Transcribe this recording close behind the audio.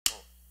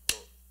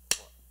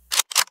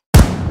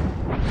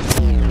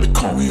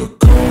call me a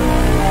god.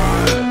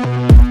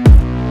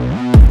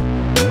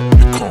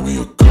 You call me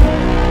a god.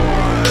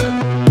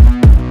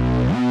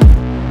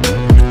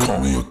 You call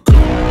me a god.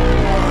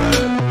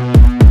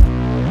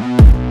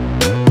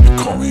 You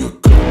call me a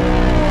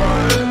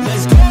god.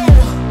 Let's go.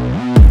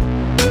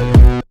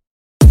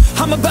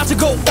 I'm about to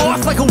go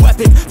off like a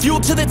weapon.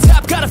 Fuel to the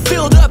top, got a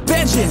filled up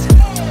engine.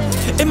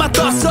 In my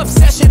thoughts,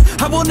 obsession,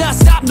 I will not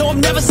stop, no, I'm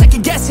never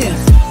second guessing.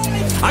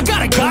 I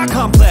got a God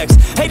complex.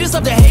 Haters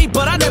love to hate,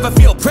 but I never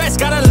feel pressed.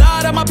 Got a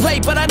lot on my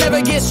plate, but I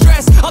never get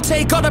stressed. I'll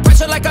take all the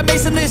pressure like I'm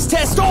acing this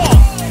test.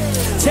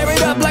 Tear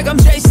it up like I'm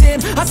Jason.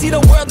 I see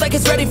the world like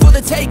it's ready for the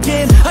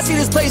taking. I see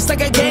this place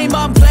like a game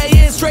I'm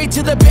playing. Straight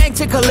to the bank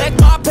to collect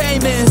my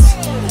payments.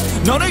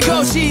 No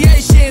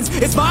negotiations,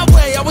 it's my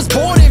way, I was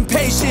born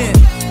impatient.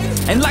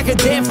 And like a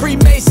damn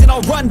Freemason,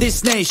 I'll run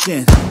this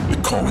nation. You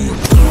call me a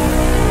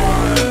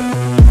god.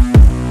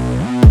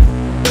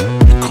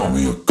 You call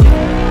me a god.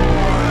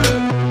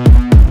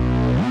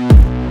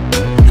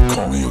 You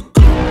call me a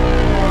god.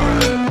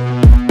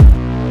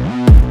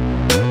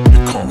 You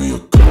call me a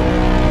god.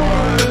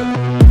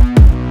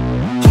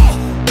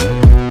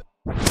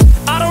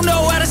 I don't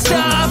know how to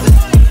stop,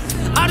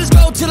 I just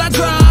go till I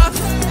drop.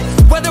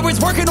 Whether it's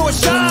working or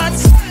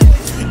shots,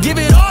 give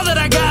it all that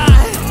I got.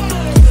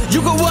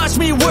 You can watch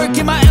me work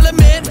in my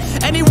element.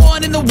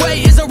 Anyone in the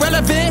way is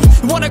irrelevant.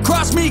 You wanna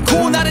cross me,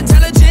 cool, not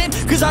intelligent,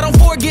 cause I don't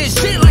forget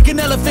shit like an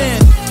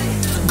elephant.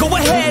 Go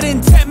ahead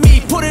and tempt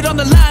me, put it on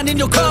the line and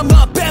you'll come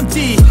up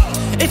empty.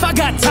 If I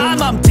got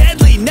time, I'm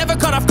deadly. Never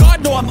caught off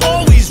guard, no, I'm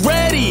always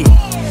ready.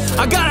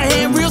 I got a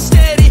hand real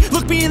steady.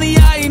 Look me in the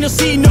eye and you'll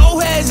see no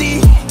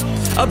hezzy.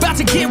 About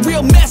to get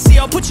real messy.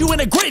 I'll put you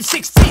in a grave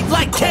 6 feet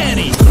like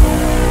Kenny.